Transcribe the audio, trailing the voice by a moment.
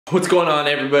What's going on,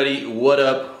 everybody? What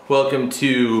up? Welcome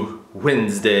to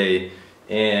Wednesday,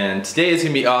 and today is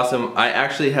gonna be awesome. I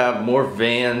actually have more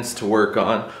vans to work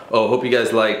on. Oh, hope you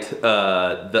guys liked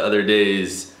the other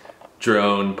day's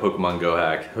drone Pokemon Go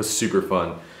hack. It was super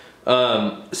fun.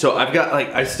 So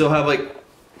I still have like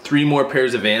 3 more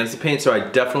pairs of vans to paint, so I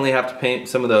definitely have to paint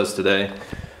some of those today.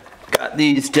 Got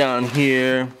these down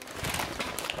here.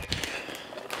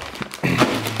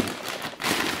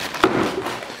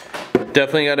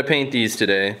 Definitely got to paint these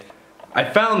today. I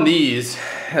found these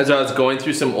as I was going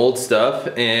through some old stuff,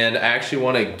 and I actually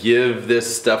want to give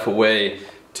this stuff away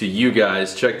to you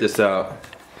guys. Check this out.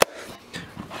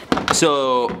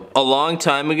 So a long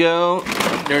time ago,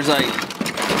 there's like,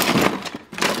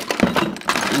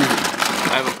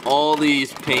 I have all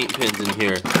these paint pins in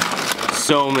here.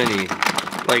 So many.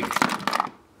 Like,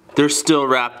 they're still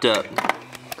wrapped up.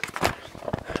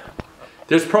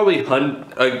 There's probably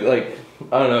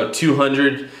I don't know,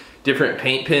 200 different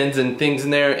paint pins and things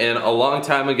in there. And a long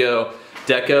time ago,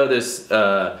 Deco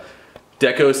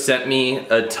sent me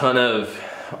a ton of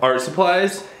art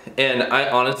supplies, and I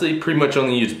honestly pretty much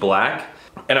only use black.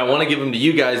 And I want to give them to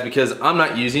you guys because I'm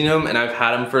not using them, and I've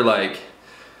had them for a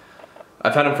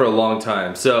long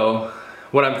time. So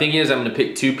what I'm thinking is I'm gonna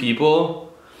pick 2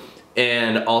 people,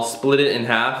 and I'll split it in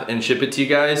half and ship it to you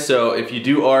guys. So if you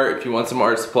do art, if you want some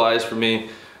art supplies from me,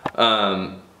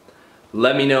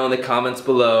 let me know in the comments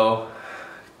below.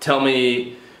 Tell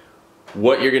me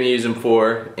what you're gonna use them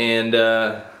for, and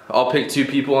I'll pick 2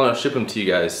 people and I'll ship them to you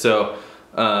guys. So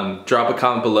drop a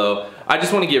comment below. I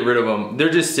just want to get rid of them. They're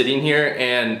just sitting here,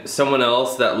 and someone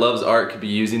else that loves art could be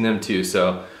using them too.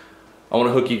 So I want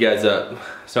to hook you guys up.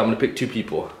 So I'm gonna pick 2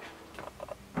 people.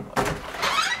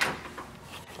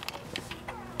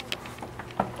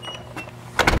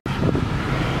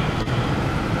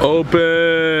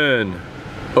 Open!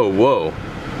 Oh, whoa.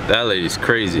 That lady's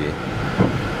crazy.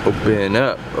 Open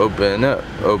up, open up,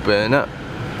 open up.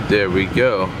 There we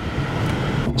go.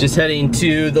 Just heading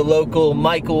to the local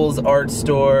Michael's art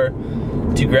store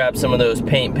to grab some of those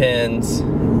paint pens.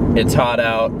 It's hot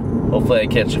out. Hopefully I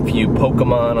catch a few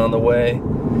Pokemon on the way.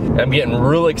 I'm getting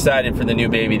real excited for the new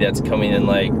baby that's coming in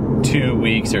like 2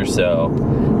 weeks or so.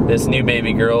 This new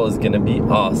baby girl is gonna be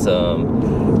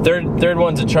awesome. Third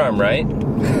one's a charm, right?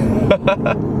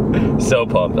 So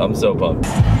pumped, I'm so pumped.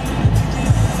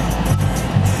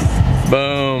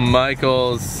 Boom,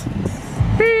 Michael's.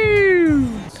 Woo!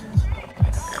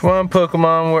 Come on,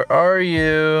 Pokemon, where are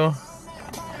you?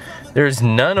 There's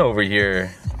none over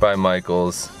here by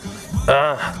Michael's.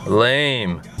 Ah,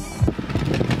 lame.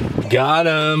 Got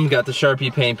him, got the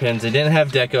Sharpie paint pens. They didn't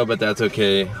have Deco, but that's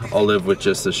okay. I'll live with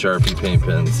just the Sharpie paint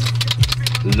pens.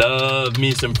 Love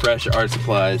me some fresh art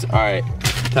supplies. All right,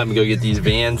 time to go get these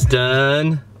vans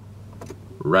done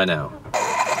right now.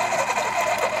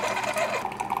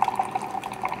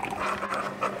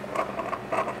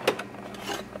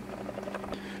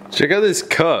 Check out this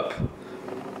cup.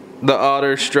 The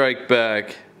Otter Strike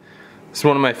Back. It's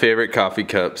one of my favorite coffee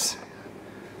cups.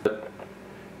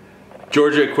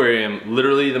 Georgia Aquarium,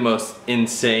 literally the most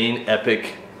insane,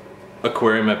 epic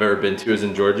aquarium I've ever been to is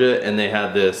in Georgia, and they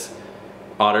had this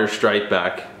Otter Strike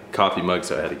Back coffee mug,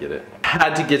 so I had to get it.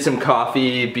 Had to get some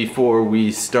coffee before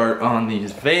we start on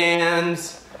these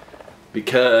vans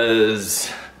because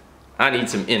I need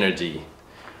some energy.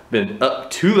 Been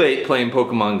up too late playing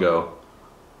Pokemon Go,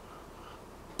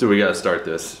 so we gotta start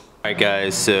this. Alright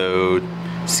guys, so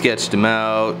sketched him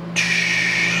out.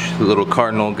 The little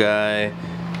cardinal guy.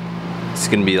 It's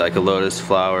gonna be like a lotus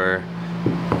flower.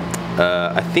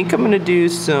 I think I'm gonna do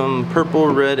some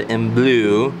purple, red, and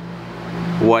blue.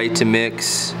 White to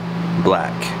mix,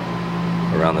 black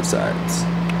around the sides.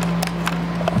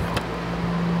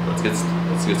 Let's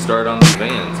get started on these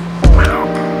vans.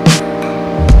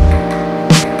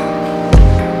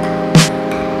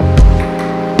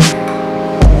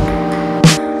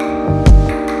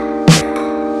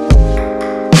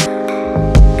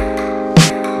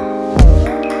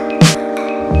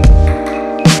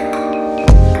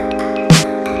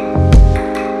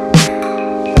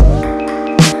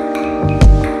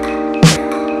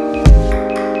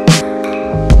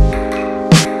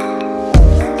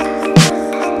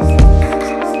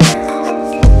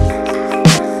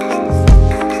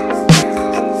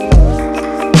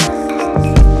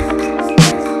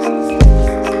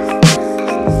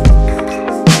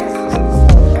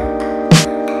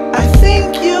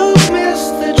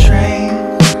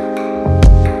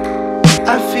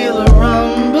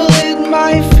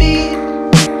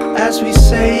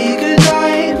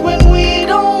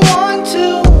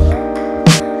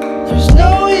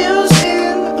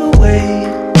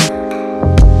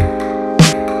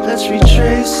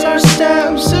 retrace our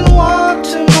steps and walk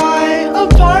to my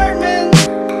apartment.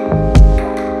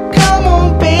 Come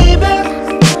on, baby,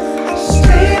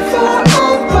 stay for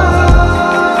a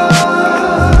while.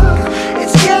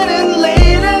 It's getting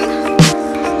late and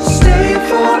stay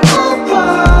for a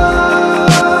while.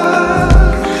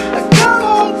 Come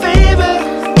on, baby,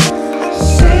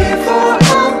 stay for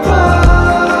a while.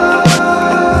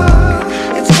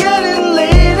 It's getting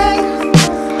late and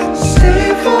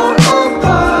stay for a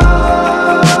while.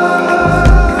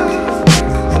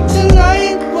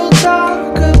 Tonight we'll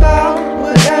talk about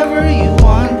whatever you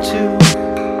want to,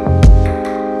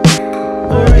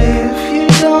 or if you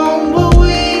don't, but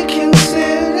we can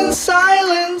sit in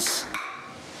silence.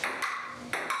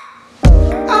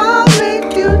 I'll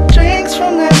make you drinks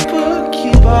from that book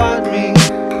you bought me.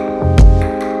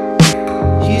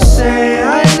 You say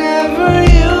I never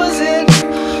use it,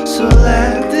 so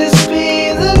let this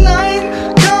be the night.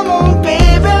 Come on,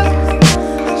 baby,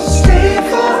 stay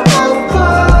for a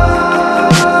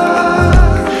while.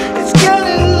 It's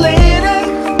getting late and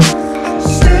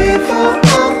stay for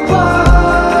a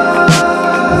while.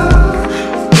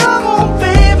 Come on,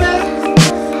 baby,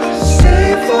 stay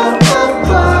for a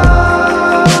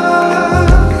while.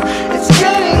 It's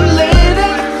getting late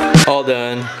and All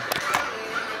done.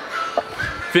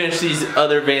 Finish these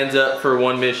other vans up for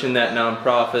One Mission, that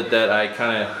nonprofit that I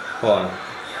kind of, hold on.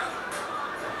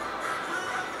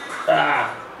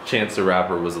 Chance the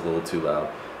Rapper was a little too loud.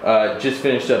 Just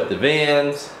finished up the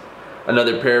vans.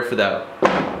 Another pair for that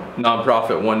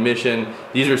nonprofit One Mission.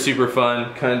 These were super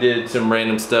fun. Kind of did some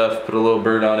random stuff. Put a little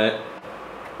bird on it.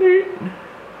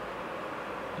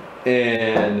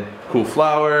 And cool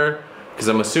flower. Because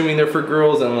I'm assuming they're for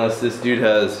girls unless this dude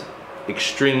has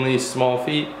extremely small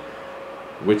feet.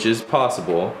 Which is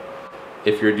possible.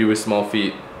 If you're a dude with small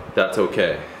feet, that's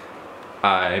okay.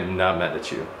 I'm not mad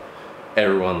at you.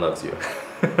 Everyone loves you.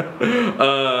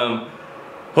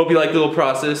 Hope you like the little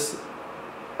process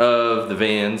of the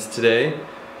vans today.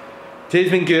 Today's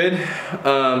been good.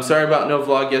 Sorry about no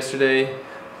vlog yesterday.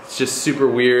 It's just super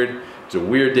weird. It's a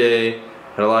weird day.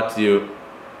 Had a lot to do.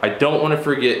 I don't want to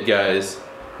forget, guys.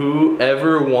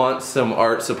 Whoever wants some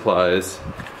art supplies,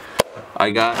 I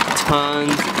got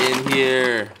tons in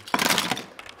here.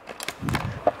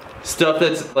 Stuff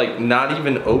that's like not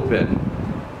even open.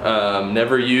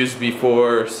 Never used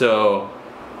before, so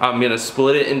I'm gonna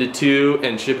split it into two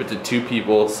and ship it to 2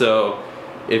 people. So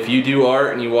if you do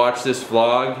art and you watch this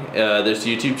vlog, this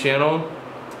YouTube channel,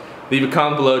 leave a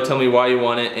comment below, tell me why you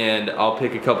want it, and I'll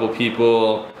pick a couple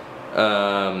people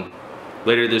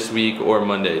later this week or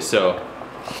Monday. So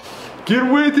get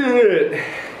with it!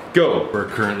 Go! We're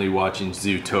currently watching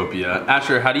Zootopia.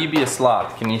 Asher, how do you be a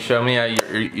sloth? Can you show me how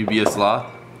you be a sloth?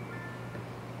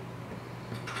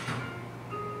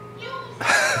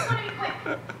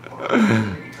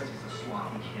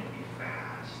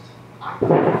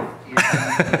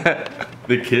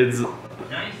 The kids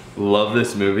love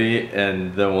this movie,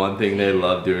 and the one thing they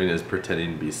love doing is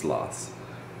pretending to be sloths.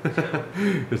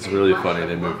 It's really funny,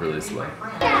 they move really slow.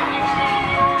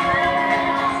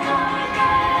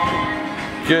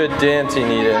 Good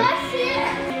dancing, Eden.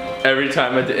 Every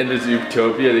time at the end of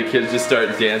Zootopia, the kids just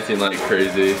start dancing like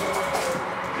crazy.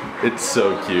 It's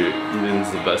so cute. Eden's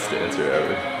the best dancer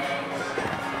ever.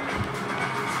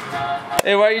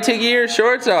 Hey, why are you taking your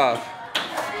shorts off?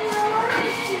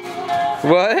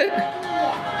 What?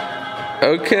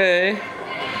 Okay.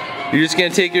 You're just gonna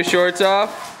take your shorts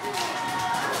off?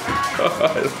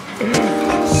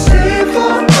 Stay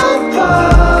for a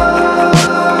while.